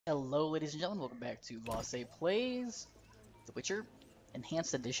Hello, ladies and gentlemen. Welcome back to Vasae Plays The Witcher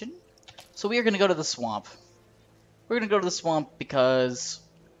Enhanced Edition. So we are going to go to the swamp. We're going to go to the swamp because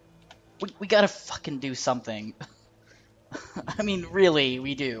we gotta fucking do something. I mean, really,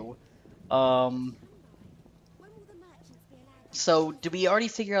 we do. Um, so, did we already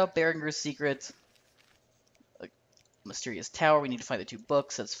figure out Berenger's secret? A mysterious tower. We need to find the two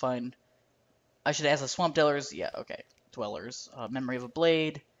books. That's fine. I should ask the swamp dwellers. Yeah, okay. Dwellers. Memory of a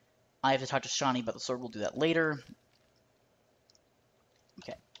blade. I have to talk to Shani about the sword. We'll do that later.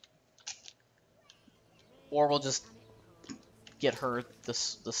 Okay. Or we'll just get her the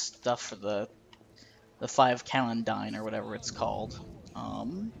stuff for the 5 Calendine or whatever it's called.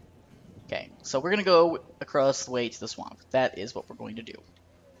 Okay, so we're gonna go across the way to the swamp. That is what we're going to do.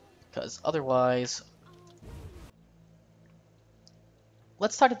 Because otherwise...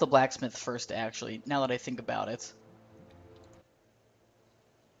 Let's talk to the blacksmith first, actually, now that I think about it.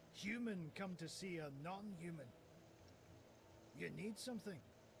 Human come to see a non-human. You need something.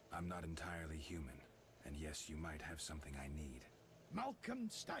 I'm not entirely human, and yes, you might have something I need. Malcolm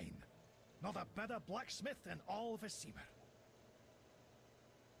Stein. Not a better blacksmith in all of Vasemer.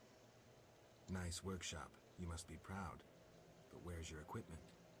 Nice workshop. You must be proud. But where's your equipment?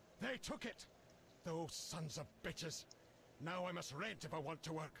 They took it! Those sons of bitches. Now I must rent if I want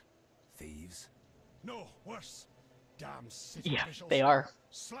to work. Thieves? No, worse. Damn city Yeah, officials. they are.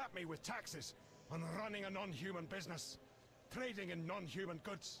 Slap me with taxes on running a non-human business. Trading in non-human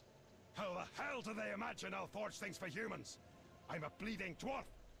goods. How the hell do they imagine I'll forge things for humans? I'm a bleeding dwarf.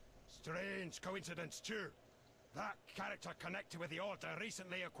 Strange coincidence, too. That character connected with the Order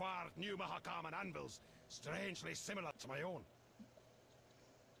recently acquired new Mahakaman anvils, strangely similar to my own.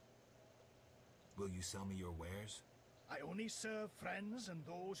 Will you sell me your wares? I only serve friends and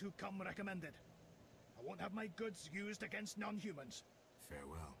those who come recommended. I won't have my goods used against non-humans.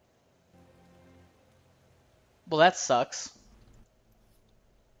 Farewell. Well, that sucks.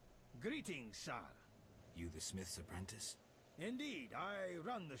 Greetings, sir. You the smith's apprentice? Indeed, I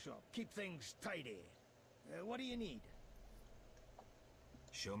run the shop, keep things tidy. What do you need?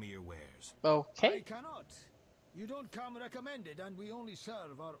 Show me your wares. I Okay. cannot. You don't come recommended, and we only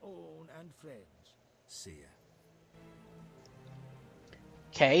serve our own and friends. See ya.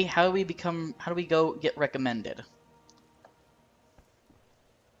 Okay, how do we go get recommended?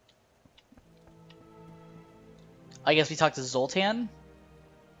 I guess we talk to Zoltan?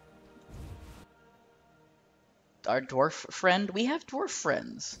 Our dwarf friend? We have dwarf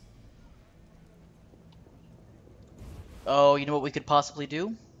friends. Oh, you know what we could possibly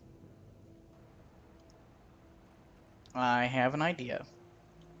do? I have an idea.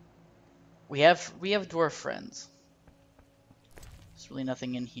 We have dwarf friends. There's really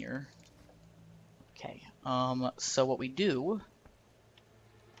nothing in here. Okay. So what we do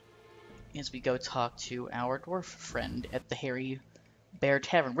is we go talk to our dwarf friend at the Hairy Bear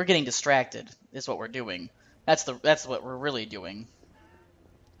Tavern. We're getting distracted, is what we're doing. That's what we're really doing.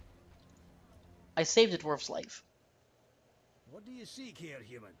 I saved a dwarf's life. What do you seek here,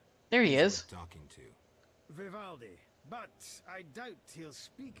 human? There he He's is. worth talking to. Vivaldi, but I doubt he'll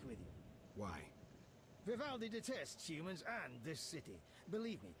speak with you. Why? Vivaldi detests humans and this city.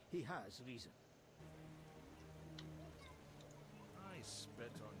 Believe me, he has reason. I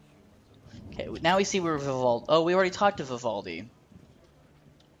spit on humans. Okay, now we see where Vivaldi... Oh, we already talked to Vivaldi.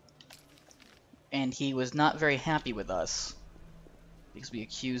 And he was not very happy with us. Because we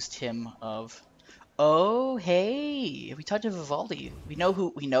accused him of... Oh, hey! We talked to Vivaldi. We know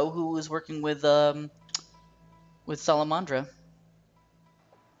who was working with Salamandra.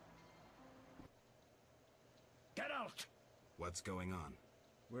 Get out! What's going on?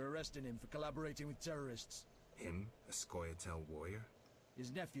 We're arresting him for collaborating with terrorists. Him? A Scoia'tael warrior?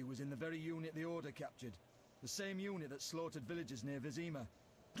 His nephew was in the very unit the Order captured. The same unit that slaughtered villagers near Vizima.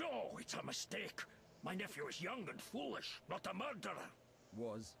 No, it's a mistake. My nephew is young and foolish, not a murderer.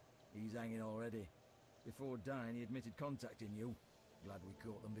 Was. He's hanging already. Before dying, he admitted contacting you. Glad we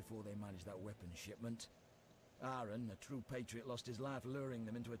caught them before they managed that weapons shipment. Aaron, a true patriot, lost his life luring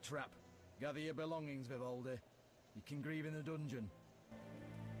them into a trap. Gather your belongings, Vivaldi. You can grieve in the dungeon.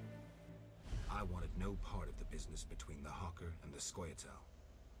 I wanted no part of the business between the Hawker and the Scoia'tael.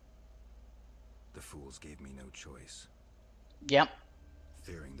 The fools gave me no choice. Yep.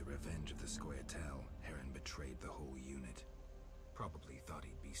 Fearing the revenge of the Scoia'tael, Heron betrayed the whole unit. Probably thought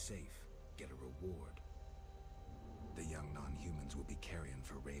he'd be safe, get a reward. The young non-humans will be carrion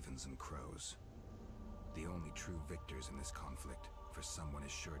for ravens and crows. The only true victors in this conflict, for someone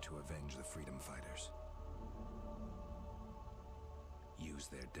is sure to avenge the freedom fighters. Use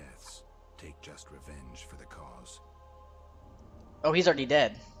their deaths. Take just revenge for the cause. Oh, he's already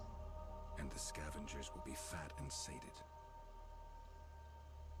dead. And the scavengers will be fat and sated.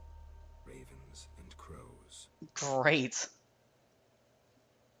 Ravens and crows. Great.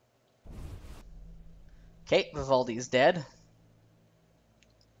 Okay, Vivaldi's dead.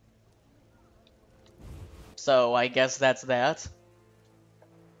 So I guess that's that.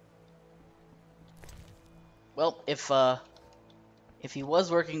 Well, if he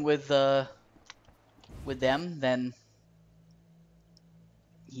was working with them, then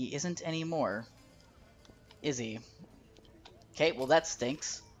he isn't anymore, is he? Okay, well that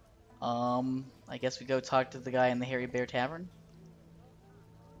stinks. I guess we go talk to the guy in the Hairy Bear Tavern.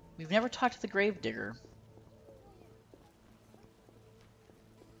 We've never talked to the Gravedigger.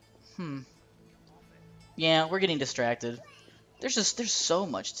 Yeah, we're getting distracted. There's so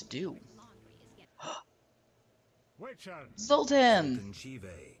much to do. Witcher, Zoltan! Sultan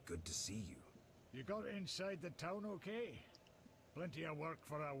Chive, good to see you. you got inside the town okay? Plenty of work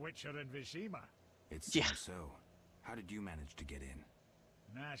for a Witcher in Vizima. It Yeah. seems so. How did you manage to get in?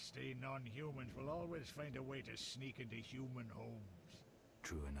 Nasty non-humans will always find a way to sneak into human homes.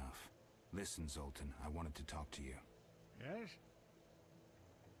 True enough. Listen, Zoltan, I wanted to talk to you. Yes?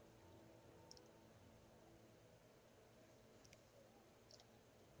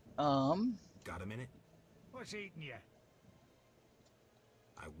 Got a minute? What's eating you?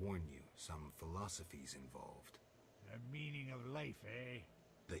 I warn you, some philosophy's involved. The meaning of life, eh?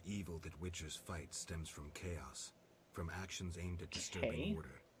 The evil that Witchers fight stems from chaos, from actions aimed at disturbing Okay.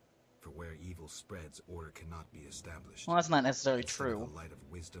 order. For where evil spreads, order cannot be established. Well, that's not necessarily Instead of true. the light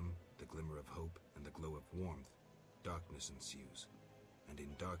of wisdom, the glimmer of hope, and the glow of warmth, darkness ensues. And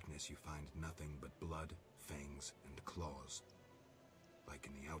in darkness you find nothing but blood, fangs, and claws. Like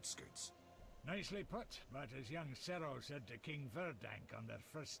in the outskirts. Nicely put, but as young Sero said to King Verdank on their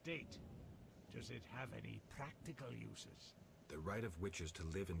first date, does it have any practical uses? The right of Witchers to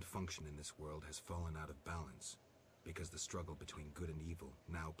live and function in this world has fallen out of balance, because the struggle between good and evil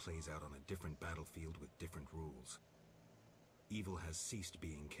now plays out on a different battlefield with different rules. Evil has ceased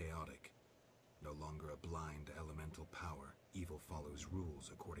being chaotic. No longer a blind elemental power, evil follows rules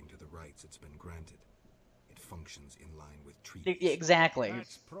according to the rights it's been granted. It functions in line with treaties. Exactly.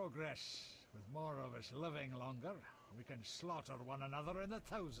 That's progress. With more of us living longer, we can slaughter one another in the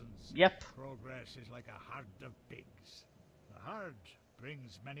thousands. Yep. Progress is like a herd of pigs. The herd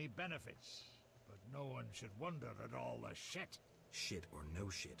brings many benefits, but no one should wonder at all the shit. Shit or no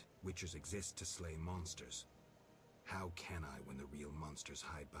shit, Witchers exist to slay monsters. How can I when the real monsters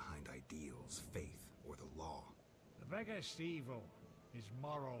hide behind ideals, faith, or the law? The biggest evil is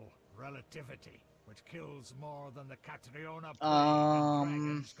moral relativity, which kills more than the Catriona plague and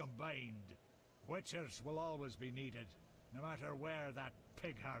dragons combined. Witchers will always be needed, no matter where that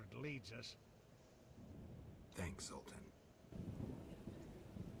pig herd leads us. Thanks, Sultan.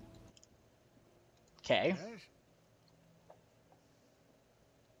 Okay. Yes?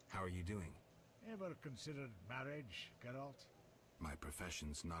 How are you doing? Ever considered marriage, Geralt? My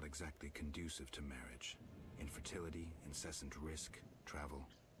profession's not exactly conducive to marriage. Infertility, incessant risk, travel.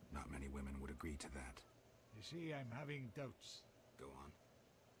 Not many women would agree to that. You see, I'm having doubts. Go on.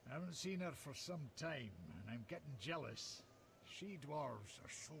 I haven't seen her for some time, and I'm getting jealous. She-dwarves are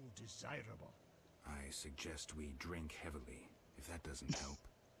so desirable. I suggest we drink heavily, if that doesn't help.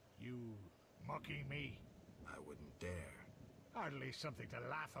 You mocking me? I wouldn't dare. Hardly something to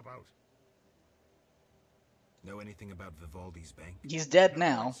laugh about. Know anything about Vivaldi's bank? He's dead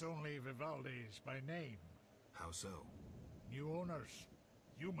now. It's only Vivaldi's by name. How so? New owners.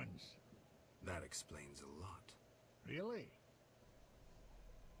 Humans. That explains a lot. Really?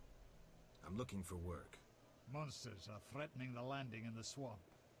 I'm looking for work. Monsters are threatening the landing in the swamp.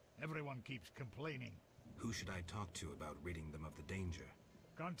 Everyone keeps complaining. Who should I talk to about ridding them of the danger?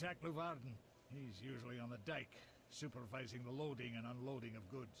 Contact Luvarden. He's usually on the dike, supervising the loading and unloading of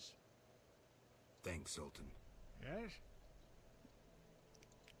goods. Thanks, Sultan. Yes?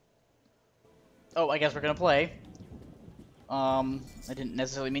 Oh, I guess we're gonna play. I didn't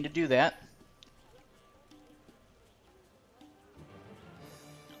necessarily mean to do that.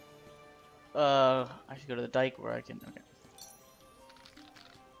 I should go to the dike where I can. Okay.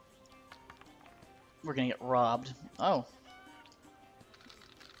 We're gonna get robbed. Oh.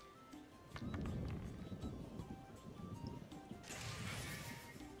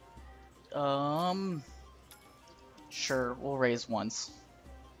 Sure, we'll raise once.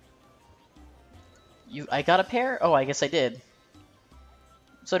 I got a pair? Oh, I guess I did.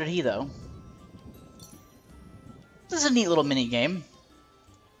 So did he, though. This is a neat little mini game.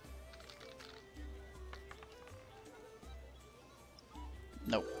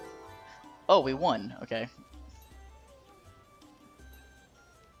 Nope. Oh, we won. Okay.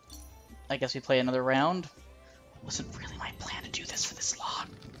 I guess we play another round. Wasn't really my plan to do this for this long.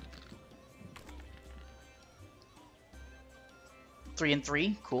 3 and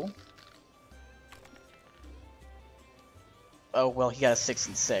 3, cool. Oh well, he got a 6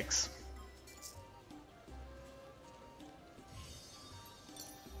 and 6.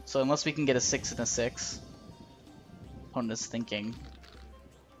 So unless we can get a 6 and a 6, opponent is thinking.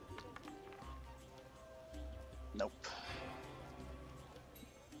 Nope.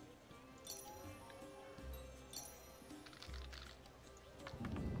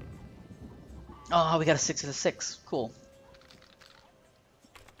 Oh, we got a 6 and a 6. Cool.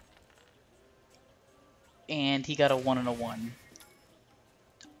 And he got a 1 and a 1.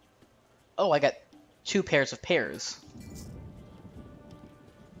 Oh, I got 2 pairs of pairs.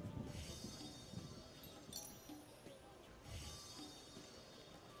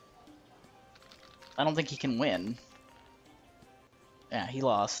 I don't think he can win. Yeah, he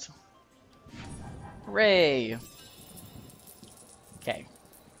lost. Hooray! Okay.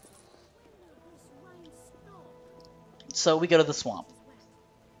 So we go to the swamp.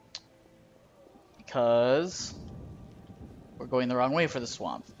 Because we're going the wrong way for the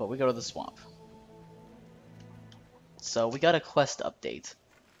swamp, but we go to the swamp. So we got a quest update.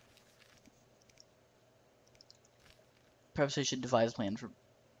 Perhaps we should devise a plan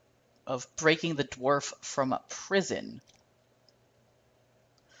of breaking the dwarf from prison.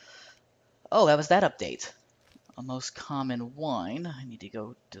 Oh, that was that update. A most common wine. I need to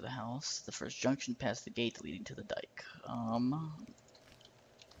go to the house. The first junction past the gate leading to the dike.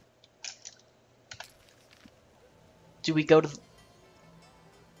 Do we go to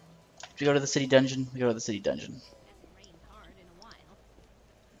the city dungeon? We go to the city dungeon.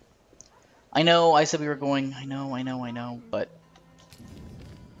 I know, I said we were going. I know, but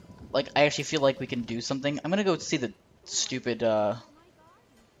like, I actually feel like we can do something. I'm gonna go see the stupid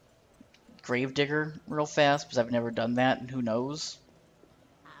Gravedigger real fast, because I've never done that, and who knows?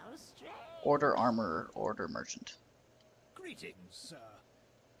 Order armor, order merchant. Greetings, sir.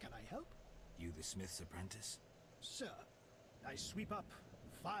 Can I help? You the smith's apprentice? Sir, I sweep up,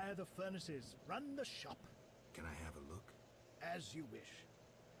 fire the furnaces, run the shop. Can I have a look? As you wish.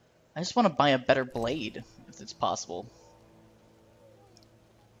 I just want to buy a better blade, if it's possible.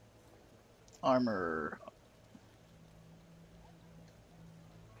 Armor.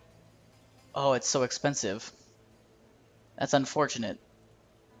 Oh, it's so expensive. That's unfortunate.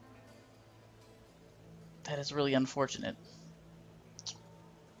 That is really unfortunate.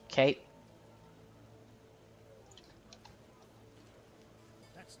 Okay.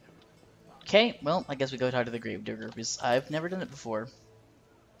 Okay, well, I guess we go talk to the Gravedigger, because I've never done it before.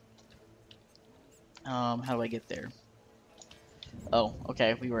 How do I get there? Oh,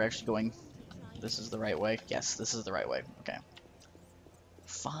 okay, we were actually going... This is the right way? Yes, this is the right way. Okay.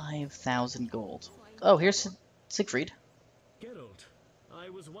 5,000 gold. Oh, here's Siegfried. Geralt, I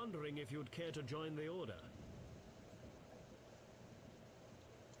was wondering if you'd care to join the Order.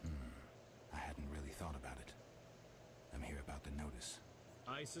 I hadn't really thought about it. I'm here about the notice.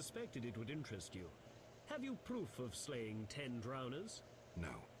 I suspected it would interest you. Have you proof of slaying 10 drowners? No,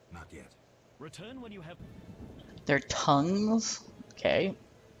 not yet. Return when you have... Their tongues? Okay.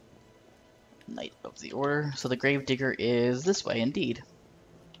 Knight of the Order. So the Gravedigger is this way, indeed.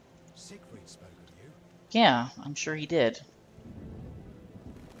 Siegfried spoke of you. Yeah, I'm sure he did.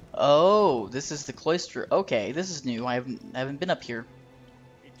 Oh, this is the cloister. Okay, this is new. I haven't been up here.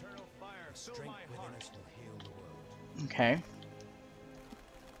 Eternal fire, so Strength my within heart. us will heal the world. Okay.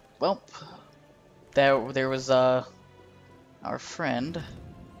 Well, there was our friend.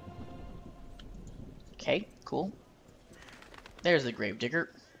 Okay, cool. There's the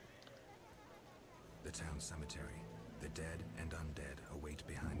Gravedigger. The town cemetery. The dead and undead await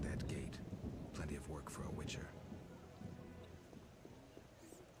behind that gate. Plenty of work for a witcher.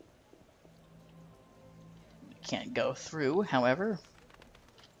 Can't go through, however.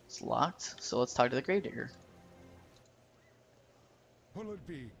 It's locked, so let's talk to the Gravedigger. What'll it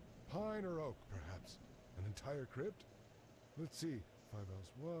be? Pine or oak, perhaps? An entire crypt? Let's see. 5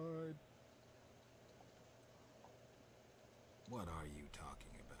 miles wide. What are you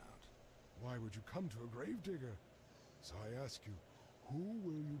talking about? Why would you come to a gravedigger? So I ask you, who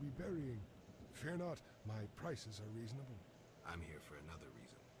will you be burying? Fear not, my prices are reasonable. I'm here for another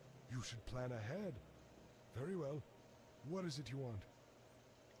reason. You should plan ahead. Very well. What is it you want?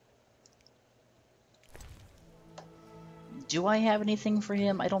 Do I have anything for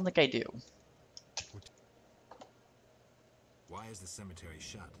him? I don't think I do. Why is the cemetery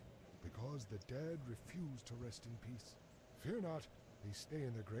shut? Because the dead refuse to rest in peace. Fear not, they stay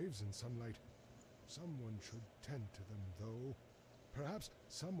in their graves in sunlight. Someone should tend to them, though. Perhaps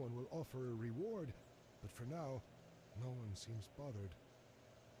someone will offer a reward, but for now, no one seems bothered.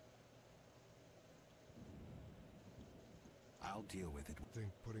 I'll deal with it. Think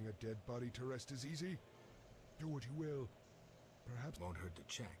putting a dead body to rest is easy? Do what you will. Perhaps... Won't hurt to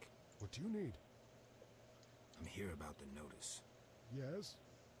check. What do you need? I'm here about the notice. Yes?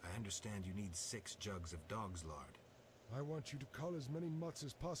 I understand you need 6 jugs of dog's lard. I want you to cull as many mutts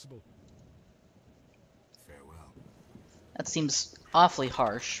as possible. Farewell. That seems awfully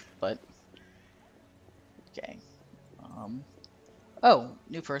harsh, but... Okay. Oh,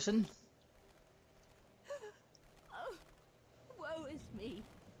 new person. Oh, woe is me.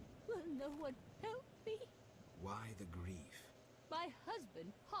 Will no one help me? Why the grief? My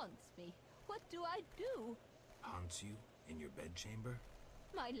husband haunts me. What do I do? Haunts you? In your bedchamber?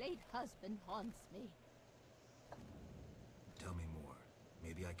 My late husband haunts me. Tell me more.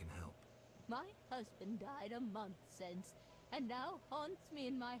 Maybe I can help. My husband died a month since, and now haunts me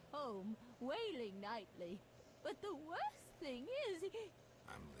in my home, wailing nightly. But the worst thing is,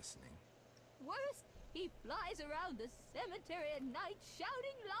 I'm listening. worst, he flies around the cemetery at night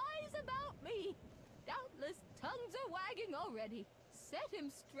shouting lies about me. Doubtless tongues are wagging already. Set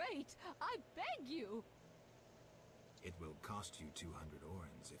him straight, I beg you. It will cost you 200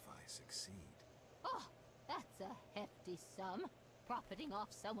 orens if I succeed. Oh, that's a hefty sum, profiting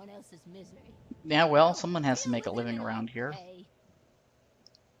off someone else's misery. Yeah, well, someone has to make a living around here. Hey,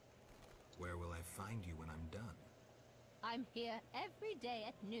 Where will I find you when I'm done? I'm here every day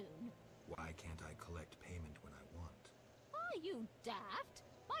at noon. Why can't I collect payment when I want? Are you daft?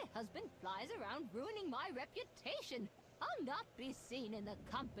 My husband flies around ruining my reputation. I'll not be seen in the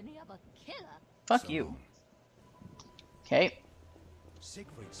company of a killer. Fuck So you. long. Okay.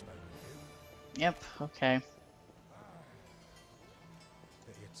 Siegfried spoke with Yep, okay. you.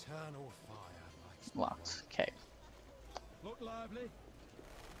 The eternal fire likes me Locked. Okay. Look lively.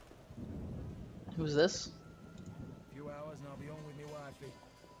 Who's this? A few hours and I'll be on with me wifey.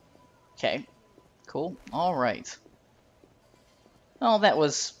 Okay. Cool. Alright. Well, that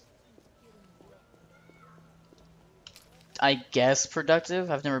was... I guess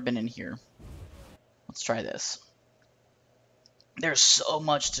productive? I've never been in here. Let's try this. There's so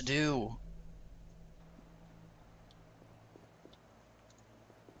much to do.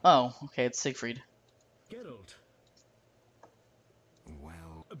 Oh, okay, it's Siegfried. Geralt,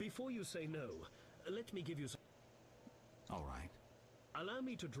 Well, before you say no, let me give you some... all right. Allow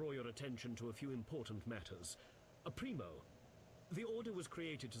me to draw your attention to a few important matters. Primo, the Order was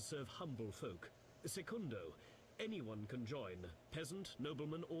created to serve humble folk. Secundo, anyone can join, peasant,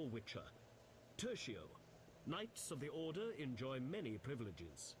 nobleman, or witcher. Tertio, Knights of the Order enjoy many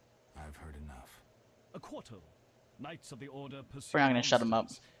privileges. I've heard enough. A quarto. Knights of the Order pursue We're not gonna shut him up.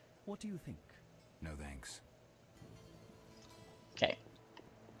 monsters. What do you think? No thanks. Okay.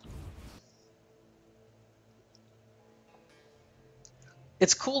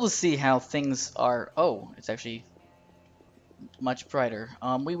 It's cool to see how things are... Oh, it's actually much brighter.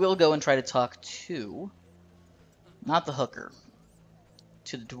 We will go and try to talk to... Not the hooker.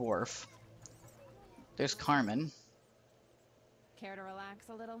 To the dwarf. There's Carmen. Care to relax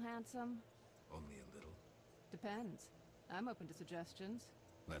a little, handsome? Only a little. Depends. I'm open to suggestions.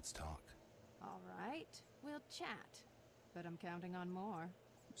 Let's talk. All right, we'll chat. But I'm counting on more.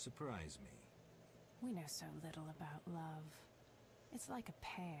 Surprise me. We know so little about love. It's like a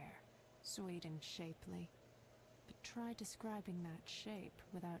pear, sweet and shapely. But try describing that shape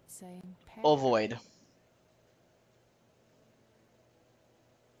without saying pear. Ovoid.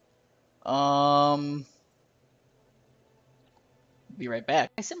 Be right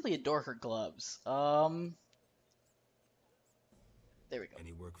back. I simply adore her gloves. There we go.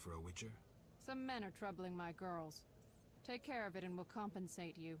 Any work for a witcher? Some men are troubling my girls. Take care of it and we'll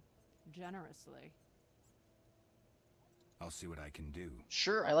compensate you. Generously. I'll see what I can do.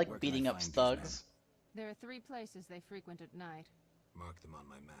 Sure, I like Where can I beating up find these thugs. There are 3 places they frequent at night. Mark them on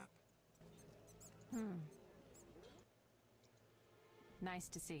my map. Nice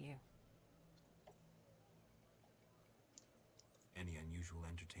to see you. Any unusual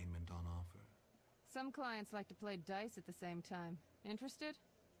entertainment on offer? Some clients like to play dice at the same time. Interested?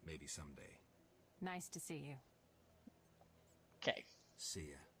 Maybe someday. Nice to see you. Okay. See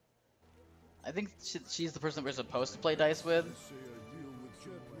ya. I think she's the person that we're supposed to play dice with.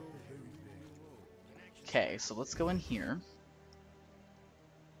 Okay, so let's go in here.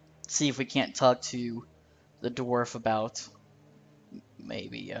 See if we can't talk to the dwarf about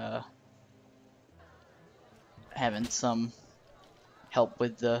maybe having some help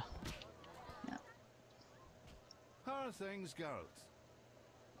with the... How are things, Geralt?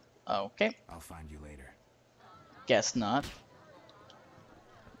 Okay, I'll find you later. guess not.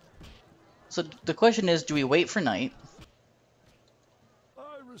 So the question is, do we wait for night?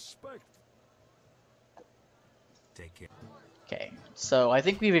 I respect. Take care. Okay, so I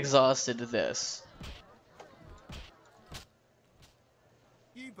think we've exhausted this.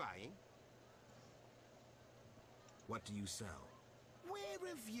 You buying? What do you sell? Where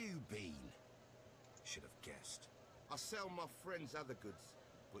have you been? Should have guessed. I sell my friends other goods,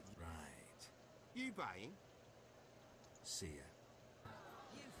 but Right. You buying? See ya.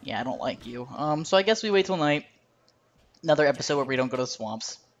 Yeah, I don't like you. So I guess we wait till night. Another episode where we don't go to the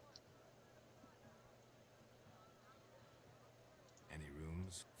swamps. Any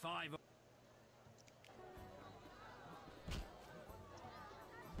rooms? 5.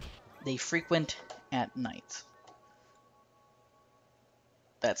 They frequent at night.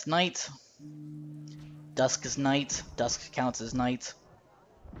 That's night. Dusk is night. Dusk counts as night.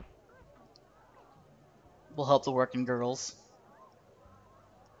 We'll help the working girls.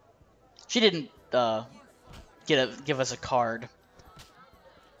 She didn't give us a card,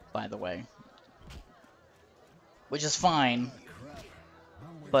 by the way, which is fine.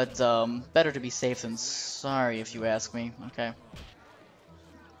 But better to be safe than sorry, if you ask me. Okay.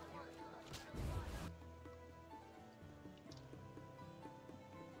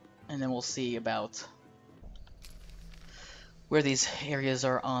 And then we'll see about where these areas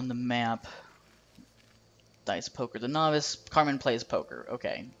are on the map. Dice poker, the novice. Carmen plays poker.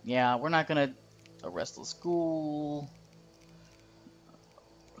 Okay. Yeah, we're not gonna arrest the school.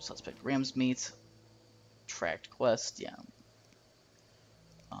 Suspect Rams meet. Tracked quest. Yeah.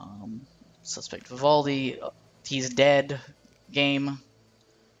 Suspect Vivaldi. He's dead. Game.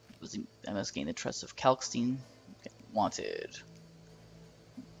 Was the MS gain the trust of Kalkstein. Okay. Wanted.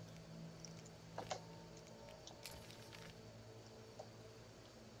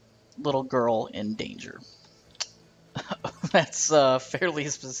 Little girl in danger. That's fairly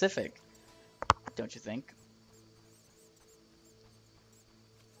specific, don't you think?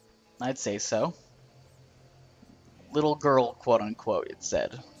 I'd say so. Little girl, quote unquote, it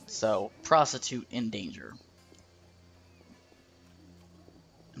said. So, prostitute in danger.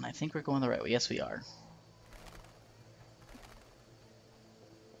 And I think we're going the right way. Yes, we are.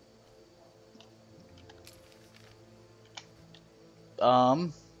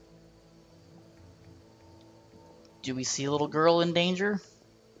 Do we see a little girl in danger?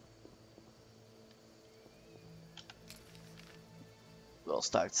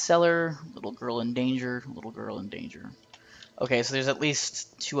 Well-stocked cellar, little girl in danger, little girl in danger. Okay, so there's at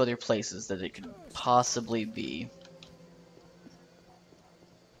least 2 other places that it could possibly be.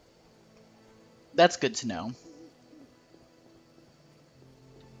 That's good to know.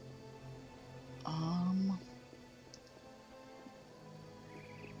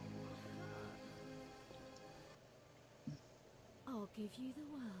 I'll give you the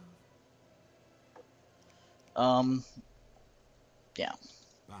world. Yeah.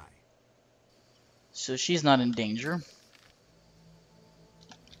 Bye. So she's not in danger.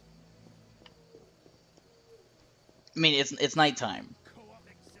 I mean, it's nighttime.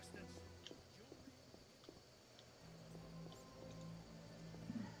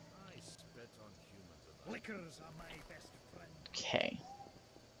 I spit on humans. Liquors are my best friend. Okay.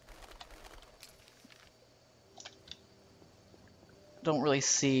 Don't really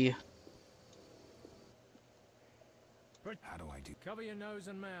see. How do I do? Cover your nose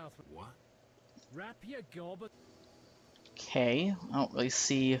and mouth. What? Wrap your gob. Okay, I don't really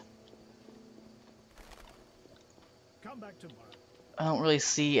see. Come back tomorrow. I don't really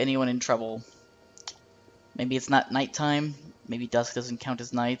see anyone in trouble. Maybe it's not nighttime. Maybe dusk doesn't count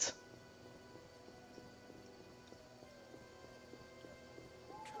as night.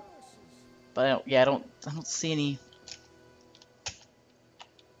 But I don't see any.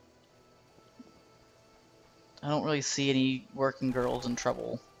 I don't really see any working girls in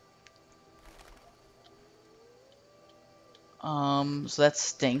trouble. So that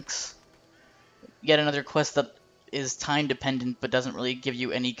stinks. Yet another quest that is time dependent but doesn't really give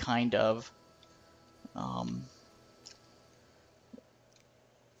you any kind of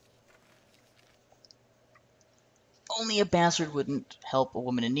only a bastard wouldn't help a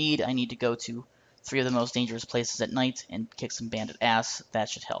woman in need. I need to go to 3 of the most dangerous places at night and kick some bandit ass. That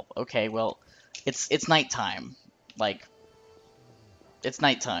should help. Okay, well, it's nighttime. Like, it's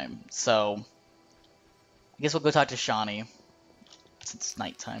nighttime, so I guess we'll go talk to Shawnee since it's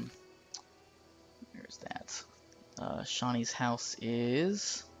nighttime. Where's that? Shawnee's house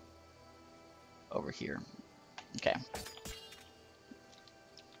is over here. Okay.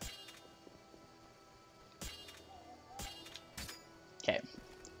 Okay.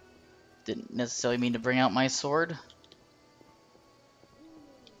 Didn't necessarily mean to bring out my sword.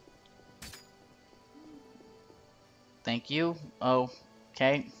 thank you. Oh,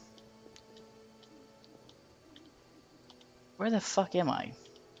 okay. Where the fuck am I?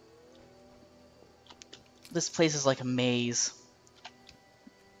 This place is like a maze.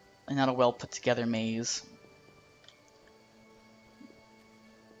 And not a well put together maze.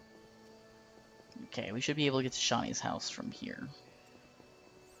 Okay, we should be able to get to Shawnee's house from here.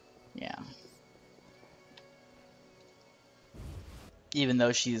 Yeah. Even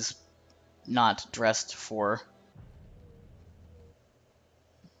though she's not dressed for...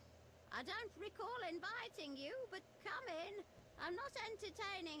 I don't recall inviting you, but come in. I'm not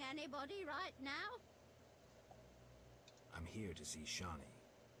entertaining anybody right now. I'm here to see Shawnee.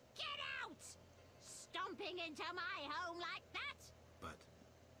 Get out! Stomping into my home like that? But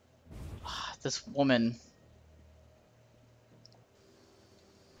this woman...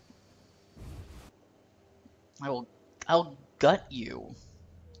 I'll gut you.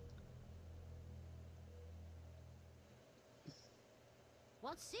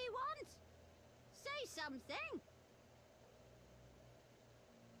 What's she want? Say something.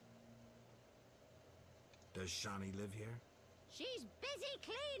 does Shawnee live here? She's busy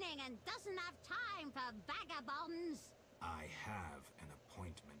cleaning and doesn't have time for vagabonds. I have an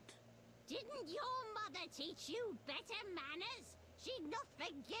appointment. Didn't your mother teach you better manners? She'd not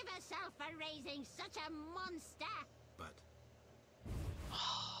forgive herself for raising such a monster. But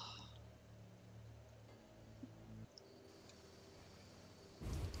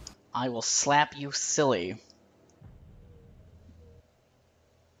I will slap you silly.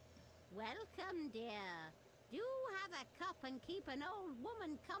 Welcome, dear. Do have a cup and keep an old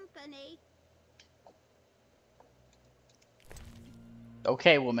woman company.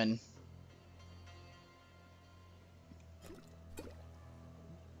 Okay, woman.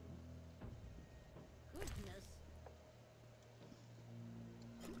 Goodness.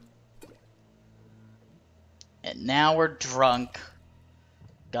 And now we're drunk.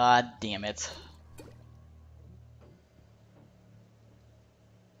 God damn it.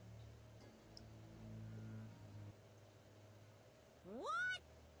 What?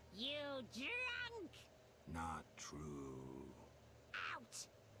 You drunk? not true. Out!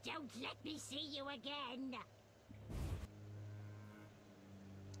 Don't let me see you again.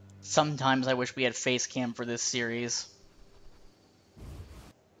 Sometimes I wish we had face cam for this series.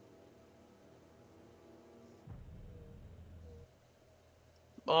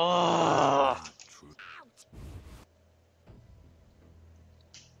 Ugh. Not true. Out!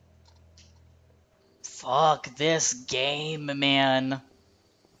 Fuck this game, man.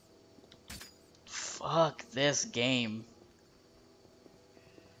 Fuck this game.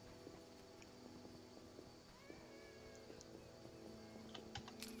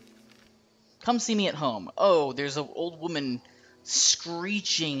 Come see me at home. Oh, there's an old woman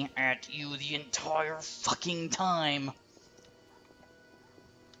screeching at you the entire fucking time.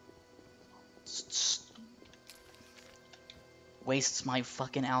 Wastes my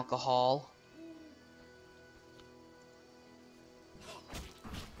fucking alcohol.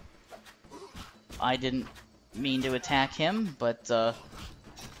 I didn't mean to attack him, but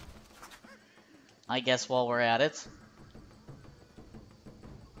I guess while we're at it.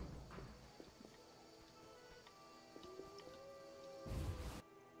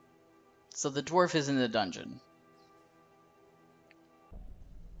 So the dwarf is in the dungeon.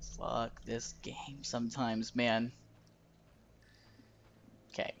 Fuck this game sometimes, man.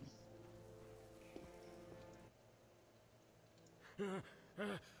 Okay.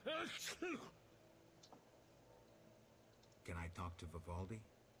 Can I talk to Vivaldi?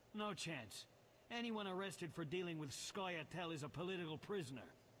 No chance. Anyone arrested for dealing with Scoia'tael is a political prisoner.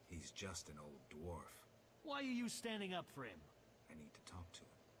 He's just an old dwarf. Why are you standing up for him? I need to talk to him.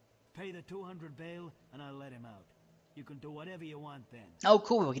 Pay the 200 bail, and I'll let him out. You can do whatever you want then. Oh,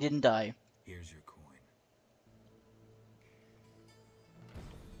 cool. He didn't die. Here's your coin.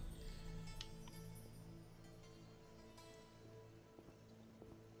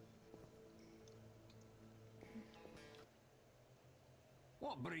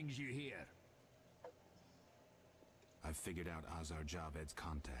 What brings you here? I've figured out Azar Javed's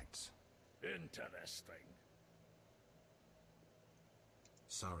contacts. Interesting.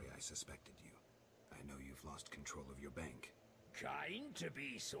 Sorry I suspected you. I know you've lost control of your bank. Kind to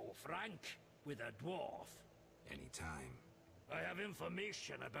be so frank with a dwarf. Anytime. I have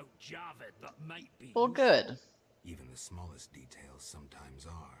information about Javed that might be Well, useful. good. Even the smallest details sometimes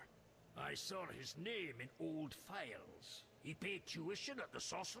are. I saw his name in old files. He paid tuition at the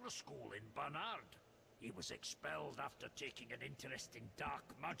sorcerer school in Barnard. He was expelled after taking an interest in dark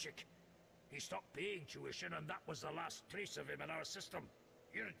magic. He stopped paying tuition and that was the last trace of him in our system.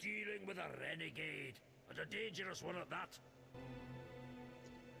 You're dealing with a renegade, and a dangerous one at that.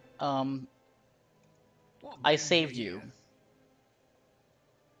 What I brings saved you you. here?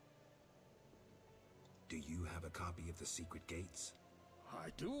 Do you have a copy of the secret gates? I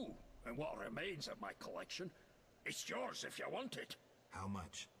do, and what remains of my collection. It's yours if you want it. How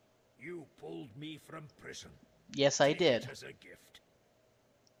much? You pulled me from prison. Yes, I Take did. it as a gift.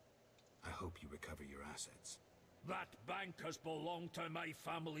 I hope you recover your assets. That bank has belonged to my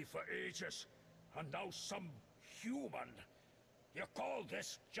family for ages, and now some human. You call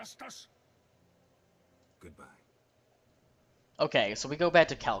this justice? Goodbye. Okay, so we go back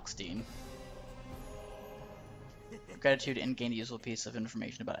to Kalkstein. Gratitude and gain a useful piece of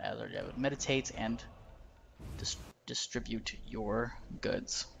information about Azard. Meditate and distribute your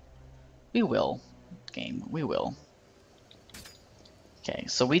goods. We will. Game. We will. Okay,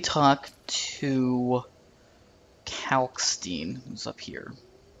 so we talk to Kalkstein, who's up here.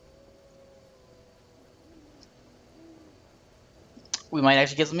 We might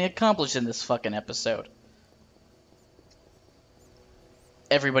actually get something accomplished in this fucking episode.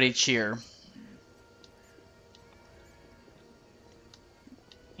 Everybody cheer.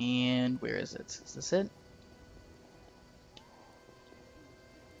 And where is it? Is this it?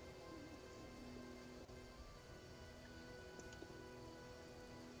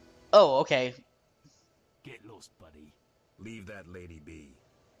 Oh, okay. Get lost, buddy. Leave that lady be.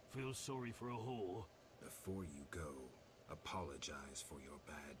 Feel sorry for a whore? Before you go, apologize for your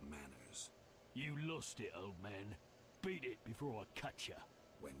bad manners. You lost it, old man. Beat it before I cut ya.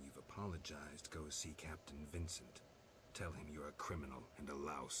 When you've apologized, go see Captain Vincent. Tell him you're a criminal and a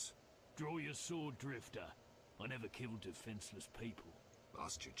louse. Draw your sword, Drifter. I never killed defenseless people.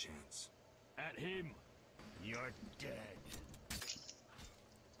 Lost your chance. At him! You're dead.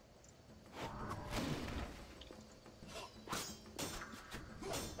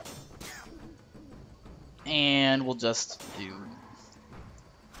 And we'll just do...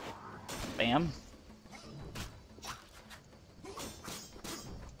 Bam.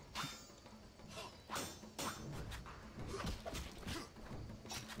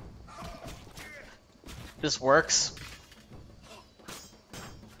 This works.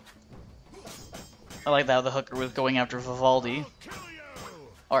 I like that the hooker was going after Vivaldi.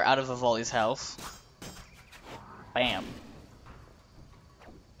 Or out of Vivaldi's house. Bam.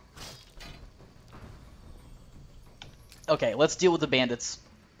 Okay, let's deal with the bandits.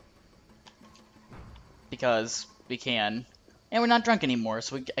 Because we can. And we're not drunk anymore,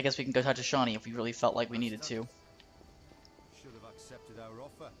 so I guess we can go talk to Shawnee if we really felt like we needed to. Should have accepted our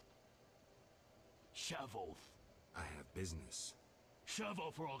offer. Shove off. I have business. Shove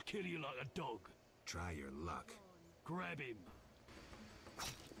off or I'll kill you like a dog. Try your luck. Grab him.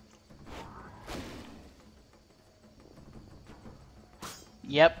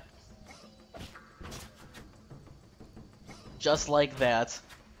 Yep. Just like that.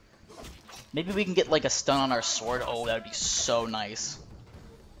 Maybe we can get like a stun on our sword. Oh, that would be so nice.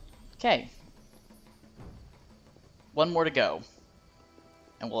 Okay. One more to go.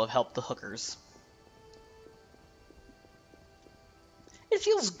 And we'll have helped the hookers. It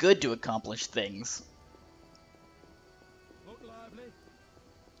feels good to accomplish things. Look lively.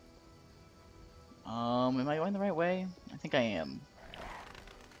 Am I going the right way? I think I am.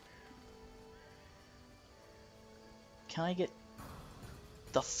 Can I get...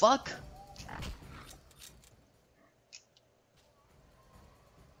 The fuck?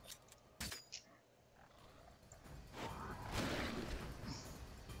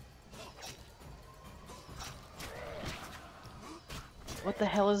 What the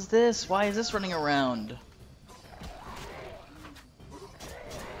hell is this? Why is this running around?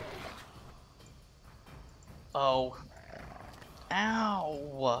 Oh.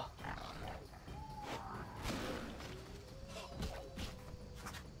 Ow!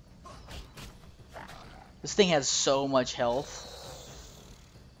 This thing has so much health.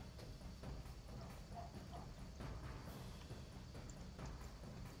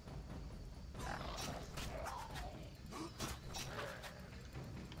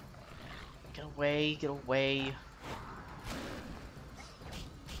 Get away, get away.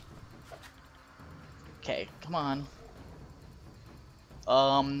 Okay, come on.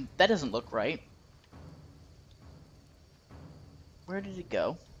 That doesn't look right. Where did it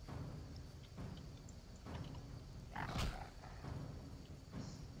go?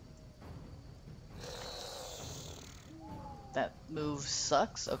 That move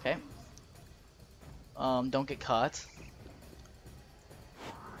sucks, okay. Don't get caught.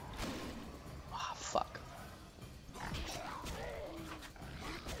 Ah, fuck.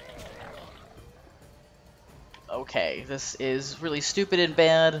 Okay, this is really stupid and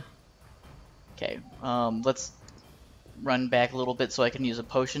bad. Okay, let's run back a little bit so I can use a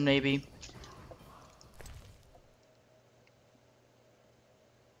potion, maybe.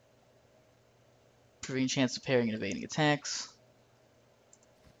 Improving chance of parrying and evading attacks.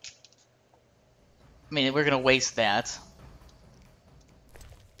 I mean, we're gonna waste that.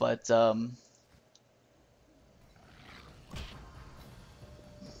 But,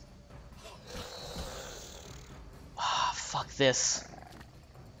 fuck this.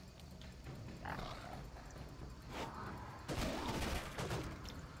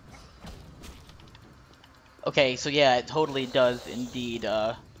 Okay, so yeah, it totally does indeed,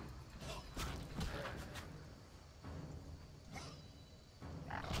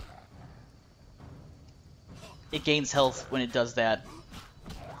 it gains health when it does that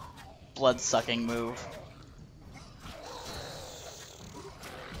blood-sucking move.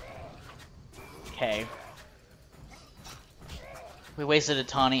 Okay. We wasted a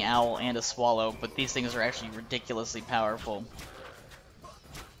tawny owl and a swallow, but these things are actually ridiculously powerful.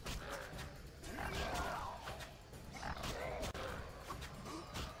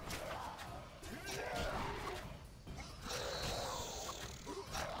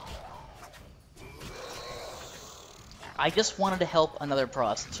 I just wanted to help another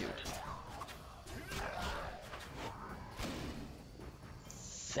prostitute.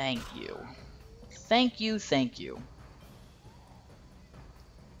 Thank you. Thank you, thank you.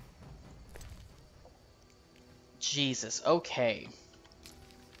 Jesus, okay.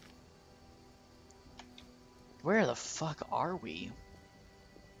 Where the fuck are we?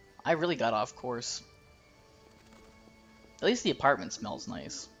 I really got off course. At least the apartment smells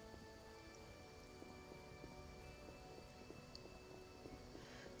nice.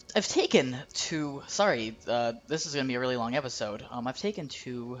 I've taken to... Sorry, this is going to be a really long episode. I've taken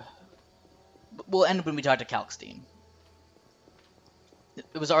to... We'll end when we talk to Kalkstein.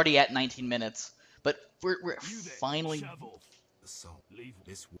 It was already at 19 minutes, but we're finally...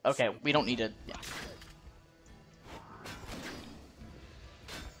 Okay, we don't need to... Yeah.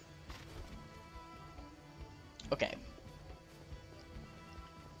 Okay.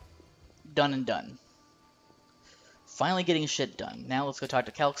 Done and done. Finally getting shit done. Now let's go talk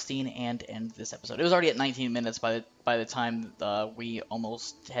to Kalkstein and end this episode. It was already at 19 minutes by the time we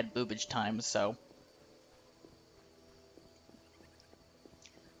almost had boobage time, so...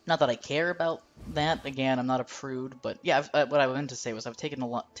 Not that I care about that. Again, I'm not a prude, but yeah, what I meant to say was I've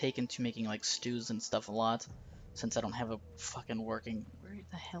taken to making like stews and stuff a lot, since I don't have a fucking working... Where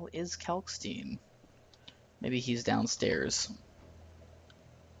the hell is Kalkstein? Maybe he's downstairs.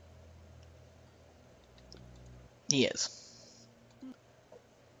 He is.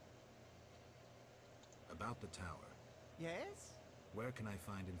 About the tower. Yes? Where can I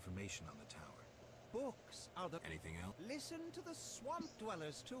find information on the tower? Books are the... Anything else? Listen to the swamp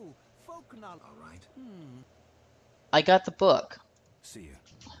dwellers, too. Folk knowledge. All right. I got the book. See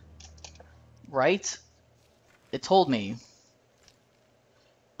ya. Right? It told me.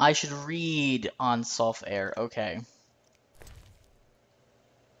 I should read on soft air. Okay.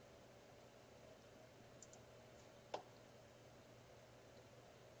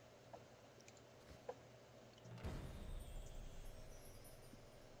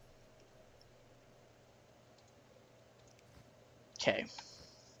 Okay.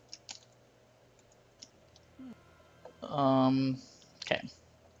 Okay.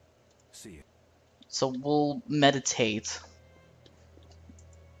 See ya. So we'll meditate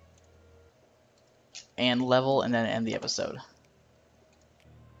and level and then end the episode.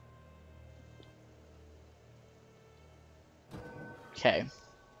 Okay.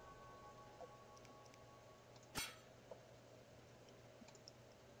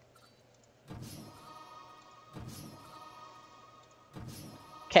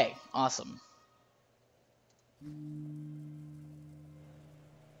 Okay, awesome.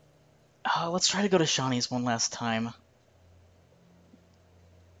 Let's try to go to Shawnee's one last time.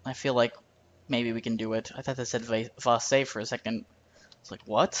 I feel like maybe we can do it. I thought they said Vasae for a second. It's like,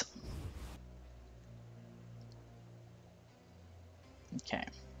 what? Okay.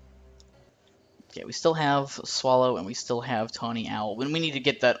 Okay, we still have Swallow and we still have Tawny Owl. When we need to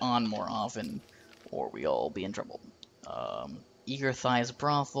get that on more often, or we'll be in trouble. Eager Thighs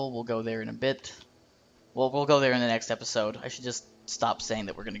Brothel, we'll go there in a bit. Well, we'll go there in the next episode. I should just stop saying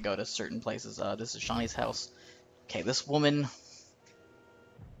that we're going to go to certain places. This is Shawnee's house. Okay, this woman...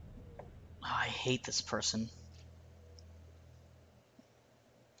 Oh, I hate this person.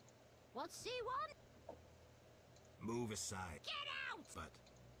 What's he want? Move aside. Get out!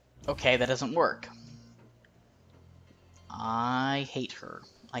 But... Okay, that doesn't work. I hate her.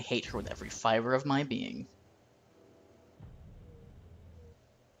 I hate her with every fiber of my being.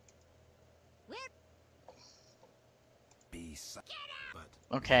 be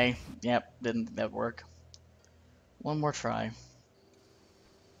but Okay, yep, didn't that work? One more try.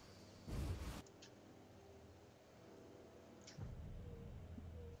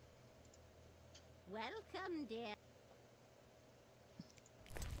 Welcome, dear.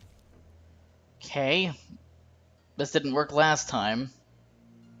 Okay. This didn't work last time.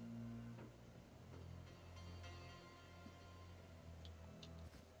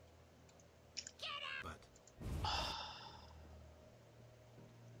 but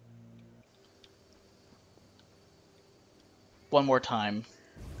One more time.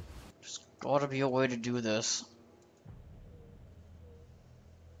 There's gotta be a way to do this.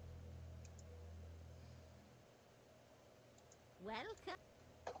 Welcome.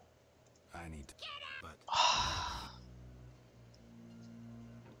 I need to but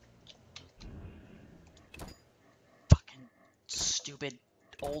Fucking stupid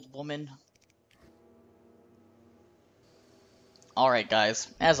old woman. Alright guys,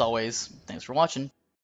 as always, thanks for watching.